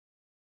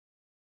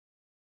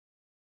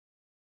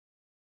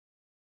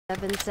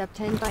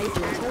September by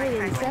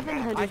Gentillion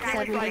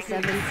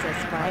 777 sis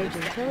by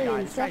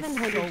Gentillion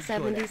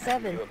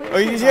 777 Oh,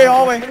 you see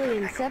all the way.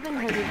 Gentillion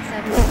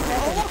 777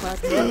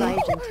 plus by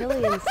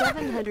Gentillion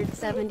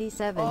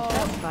 777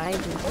 plus by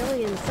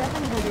Gentillion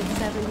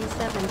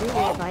 777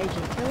 Doodle by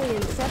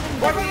Gentillion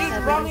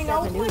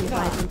 777 Doodle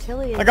by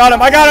Gentillion. I got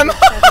him.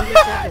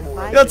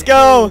 Let's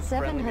go.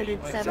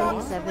 777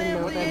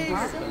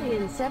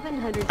 November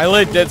 700. I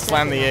literally did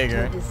slam the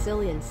Jaeger.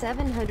 Decillion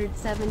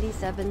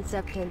 777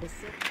 September.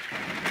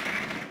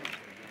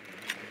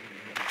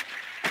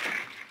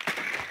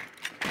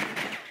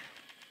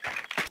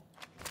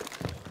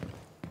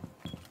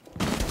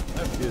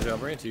 I'll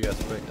bring it to you guys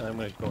quick. I'm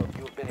gonna go.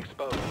 You have been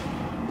exposed.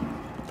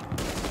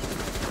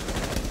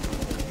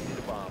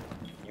 The bomb.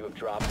 You have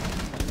dropped.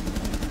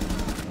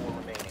 4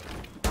 remaining.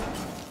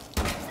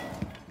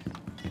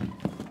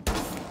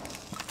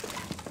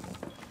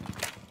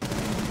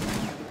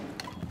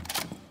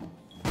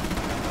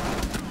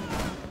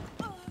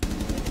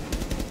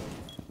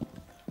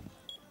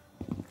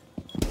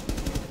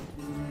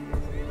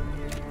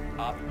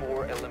 Op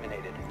 4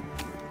 eliminated.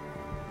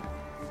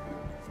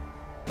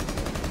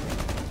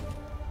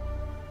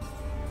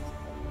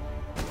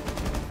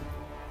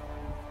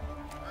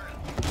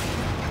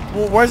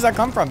 Well, where does that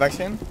come from,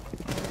 Vexian?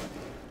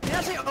 Did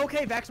I say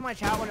okay Vex in my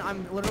chat when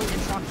I'm literally in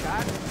shock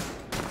chat?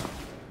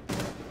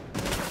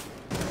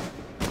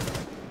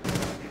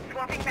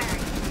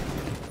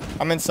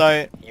 I'm in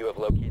sight. You have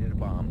located a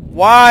bomb.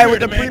 Why with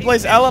the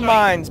pre-placed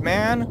elements,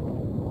 man?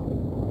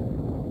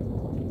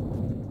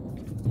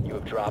 You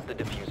have dropped the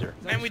diffuser.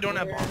 Man, we don't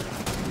have bombs.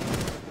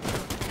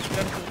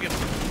 Let's go get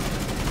them.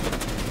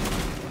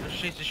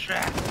 She's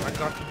distracted. I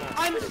got the bomb.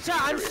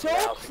 I'm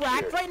so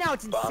cracked right now,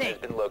 it's Bomb insane.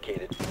 has been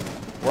located.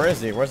 Where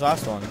is he? Where's the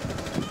last one?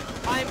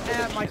 I'm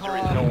at my car.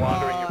 Diffuser is no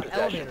longer in your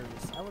possession.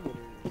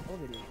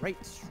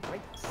 Elevators.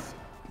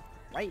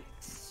 Right.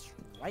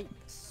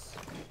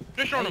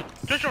 Push on him.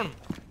 Push on him.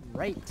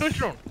 Right.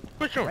 Push on.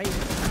 Push on. Right.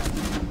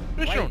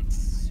 Push on.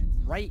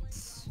 Right.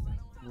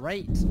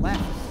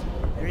 Left.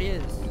 There he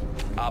is.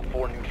 Op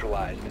 4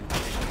 neutralized.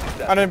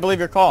 I didn't believe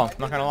your call. I'm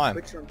not gonna lie.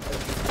 Mine?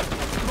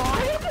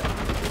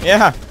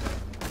 Yeah.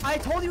 I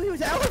told you he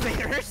was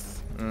elevators.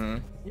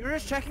 You were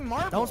just checking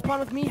marble. Don't spawn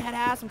with me, head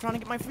ass. I'm trying to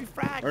get my free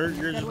frag. Or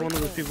you're just one of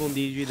those people in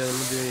DG that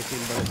doesn't do anything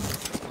but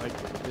like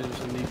they're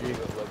just in DG.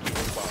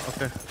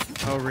 Okay.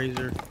 Oh,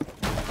 Razor.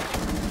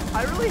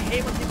 I really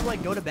hate when people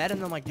like go to bed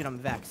and then like, dude, I'm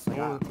vexed. Like,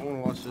 I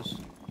wanna watch this.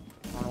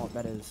 I don't know what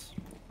bed is.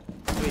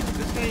 Wait,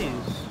 this guy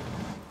is.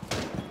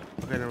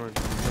 Okay, never mind. I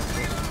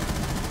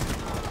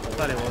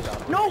thought it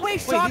was. No way,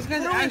 Wait, Shock. these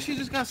guys actually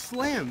just got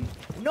slammed.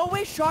 No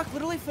way, Shock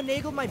literally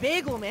finagled my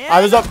bagel, man.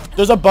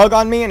 There's a bug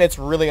on me and it's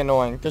really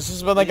annoying. This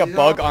has been like a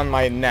bug on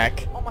my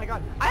neck. Oh my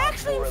god. I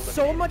actually am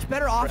so much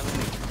better off.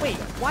 Wait,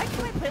 why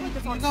can't I play like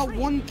this on You got stream?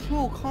 1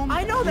 kill, calm down.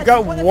 I know You that.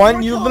 got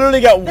one. You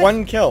literally got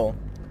 1 kill.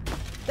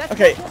 That's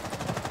Okay.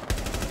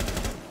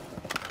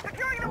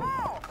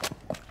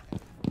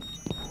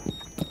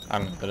 I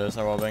don't know if it is.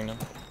 I will bang them.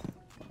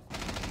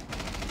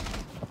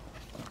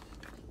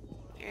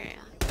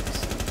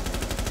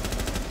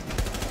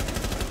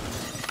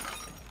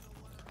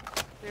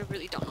 I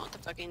really don't know what to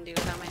fucking do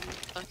without my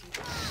fucking...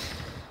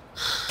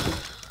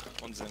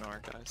 One's in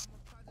our guys.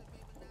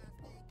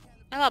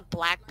 I have a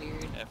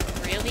Blackbeard.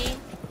 Really?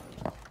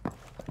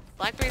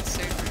 Blackbeard's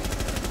server.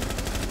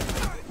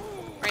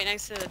 Right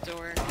next to the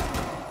door.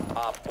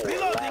 Op 4,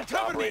 last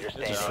operator Is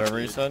the standing. server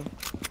you said?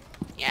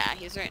 Yeah,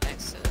 he's right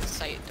next to the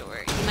site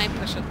door. He might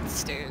push up the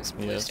stairs,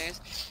 blue Yes. stairs.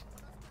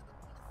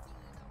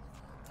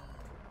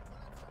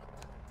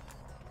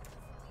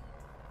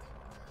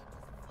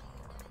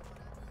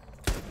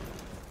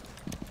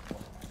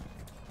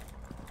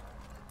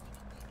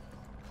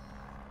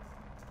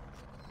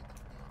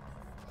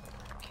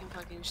 Can't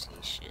fucking see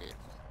shit.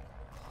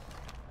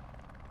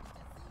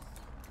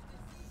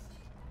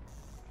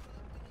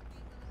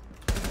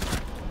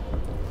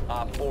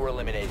 Op 4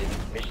 eliminated.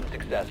 Mission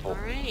successful.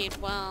 Alright,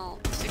 well,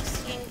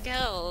 16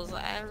 kills.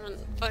 I haven't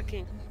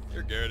fucking...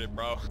 You're good,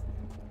 bro.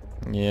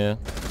 Yeah.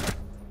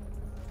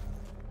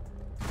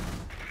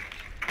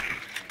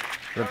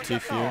 Rip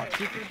Tfue.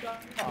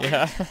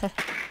 Yeah.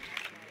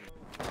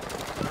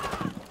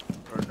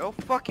 Bro, no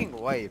fucking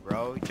way,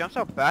 bro. He jumps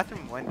out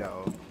bathroom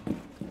window.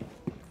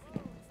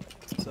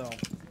 So.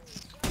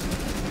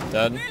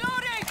 Dead.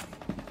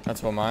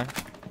 That's what mine.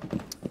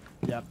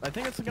 Yeah, I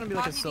think it's gonna be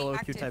like a solo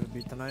queue type of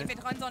beat tonight. If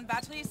it runs on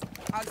batteries,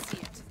 I'll see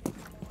it.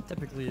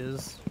 Typically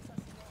is.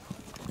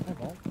 Oh,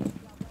 well.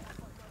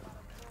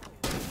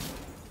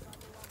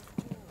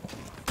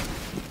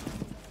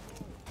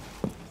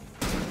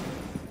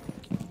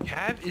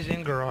 Cav is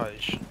in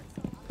garage. Did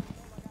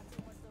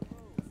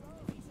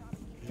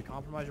you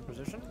compromise your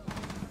position?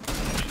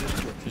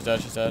 She's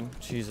dead. She's dead.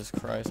 Jesus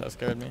Christ, that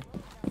scared me.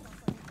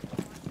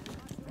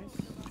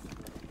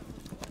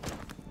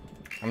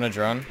 I'm gonna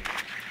drone.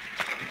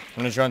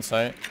 I'm gonna drone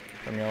site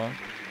from yellow.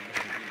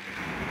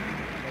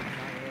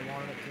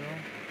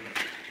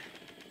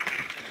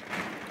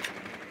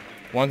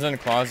 One's in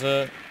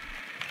closet.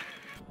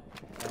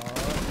 Can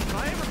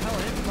I repel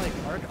in? Like,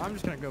 I'm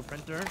just gonna go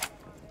printer.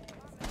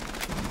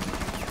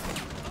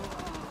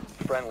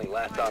 Friendly,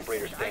 last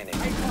operator standing.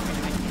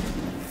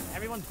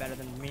 Everyone's better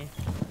than me.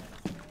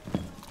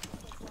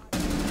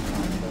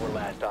 4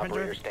 last operator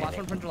Printer, last standing.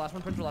 one printer, last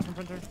one printer, last one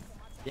printer.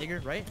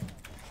 Jaeger, right?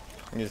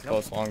 He's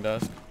close, long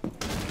desk.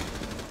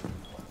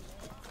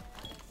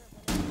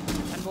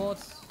 10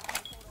 bullets.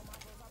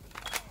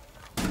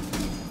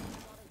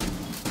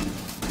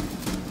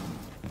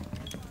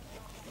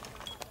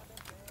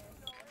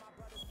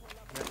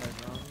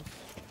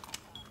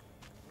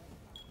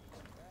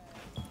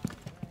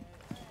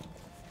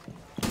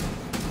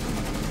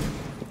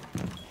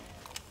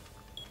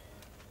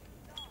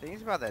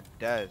 Things about that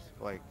desk,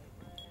 like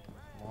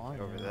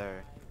over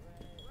there.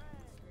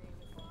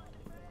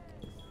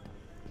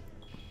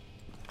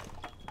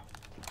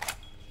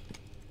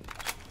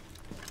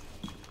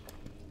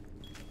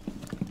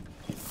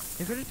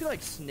 You could just do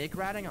like snake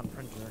ratting on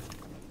printer.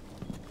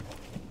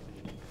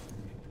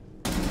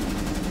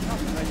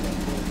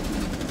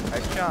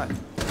 Nice shot.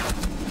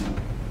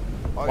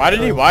 Oh, Why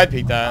did he wide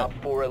peek that? Top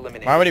 4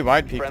 eliminated. Why would he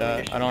wide peek Friendly that?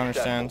 mission I don't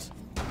successful. understand.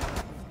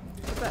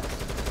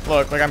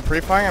 Look, like I'm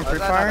pre-firing, How's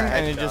that not a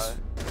and he headshot? just...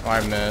 Oh,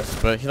 I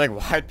missed, but he like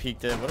wide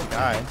peeked it. What a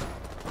guy.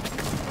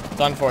 It's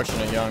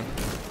unfortunate, young.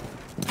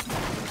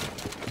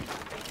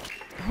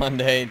 One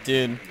day,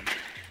 dude.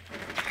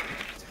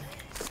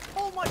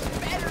 So much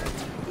better.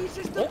 He's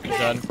just the He's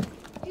dead.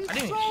 He's I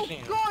didn't so see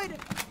him. good.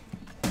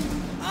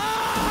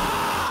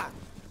 Ah!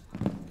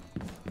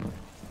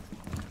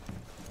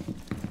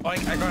 Oh, I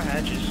got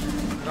hatches.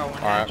 I got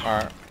one Alright, hatch.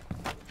 alright.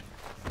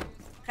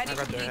 I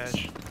got their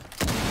hatch.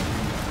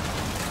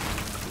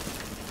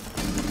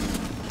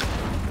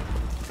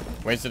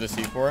 Wasted a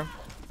C4.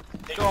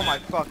 Oh my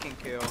fucking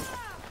kill.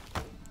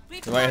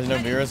 The light has no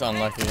viewers,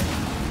 unlucky.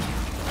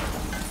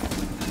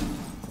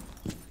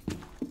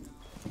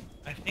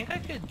 I think I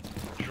could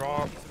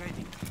draw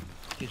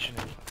kitchen.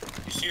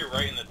 You see her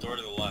right in the door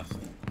to the left.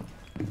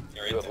 Yeah,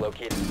 You right have there.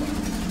 located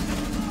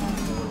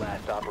 4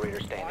 last operator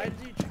standing.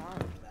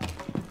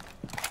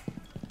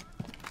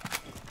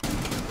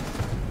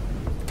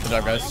 Good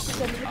job,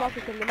 guys.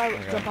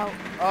 Okay.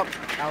 Up.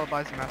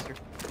 Alibi's the master.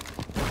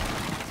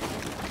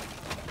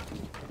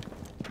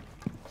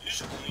 You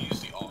should only use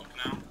the AUG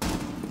now.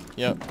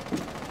 Yep.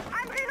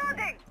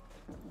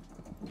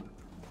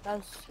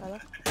 Went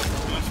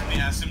from the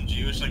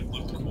SMG, which like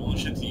looked cool and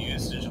shit to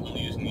use, to just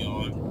only using the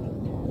AUG.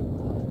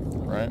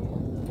 Right.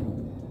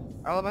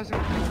 Alibi's in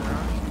the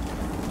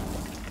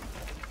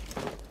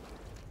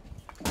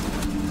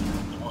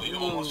Oh, you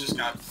almost just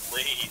got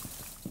played.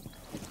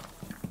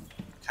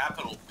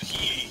 Capital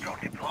P. Oh,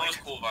 that's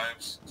cool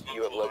vibes. It's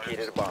You have cool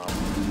located a vibes.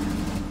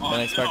 bomb. Oh,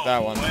 Didn't expect no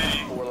that one.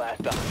 way. 4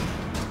 last op.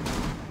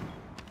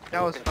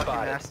 That was Been fucking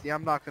spotted. nasty.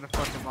 I'm not gonna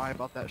fucking lie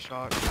about that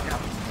shot.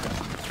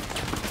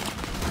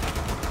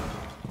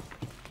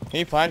 Can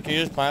you plant? Can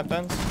you just plant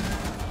then?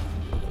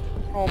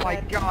 Oh my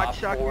god, Top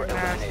shot 4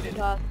 nasty.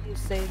 eliminated. You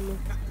saved me.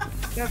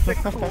 That's a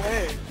cool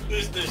way.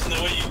 There's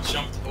no way you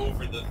jumped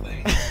over the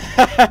thing.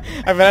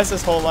 I've been asked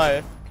this whole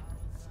life.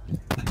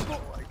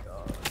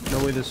 No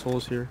way this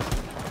hole's here.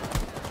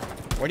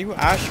 What are you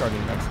ash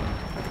sharding next to?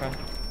 Okay.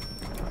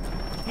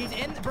 He's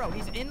in, bro.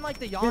 He's in like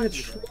the Man, yawn. it's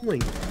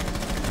trolling.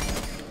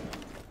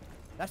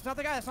 That's not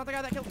the guy. That's not the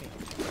guy that killed me.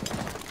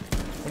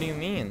 What do you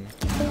mean?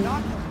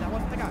 Not him. That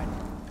wasn't the guy.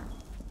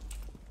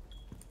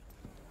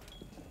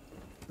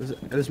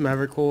 This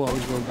Maverick hole, I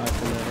was going back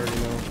from that, I already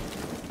know.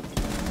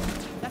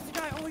 That's the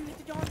guy. Oh, you hit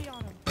the yawn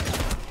on him.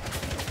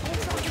 Oh,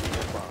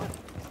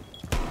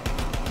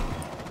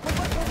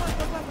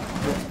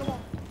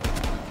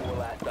 4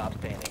 last stop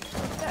standing.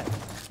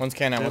 One's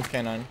K9, one's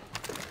K9.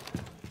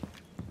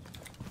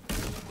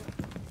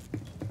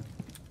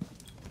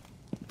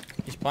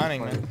 He's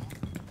planning, man.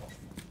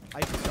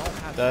 I don't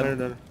have. Dead.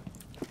 Dead.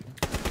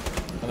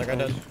 Another guy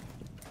dead.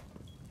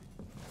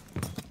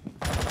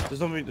 There's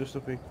no peek, there's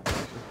no peek.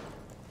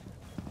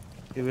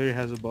 He literally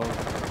has a bow.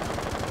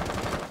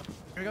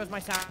 Here goes my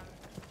sound.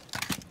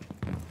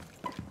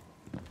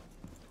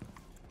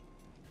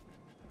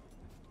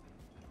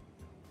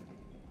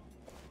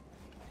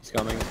 He's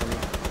coming, he's coming.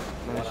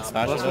 Nice. One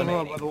Smash Last it.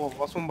 one by the wall,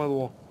 last one by the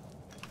wall.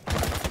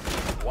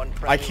 One I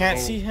friendly can't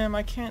remaining. see him,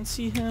 I can't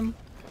see him.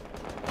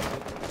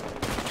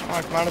 Oh,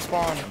 I come out of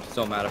spawn.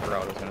 So mad I forgot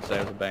what I was gonna say.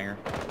 It was a banger.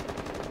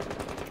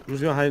 I'm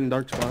just gonna hide in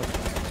dark spots.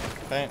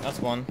 Okay, that's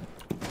one.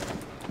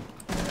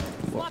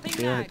 Well,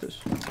 yeah, hit this.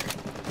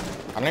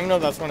 I don't even know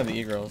if that's one of the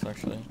E-girls,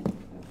 actually.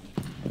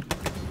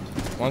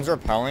 One's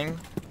repelling.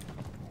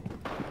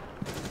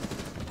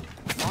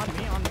 On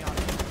me, on me, on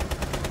me.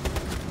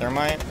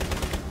 Thermite.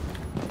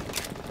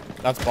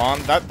 That's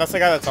bomb. That's the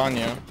guy that's on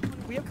you.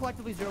 We have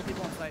collectively 0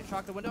 people on site.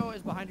 Shock, the window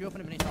is behind you.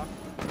 Open a mini shock.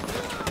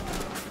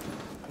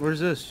 Where's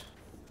this?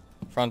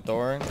 Front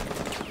door.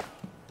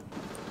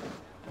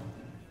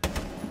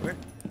 Where?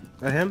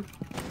 At him?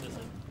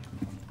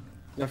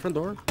 That front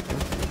door?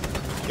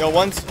 Yo,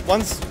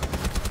 one's.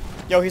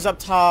 Yo, he's up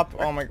top.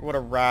 Oh my, what a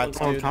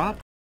rat, On dude. top?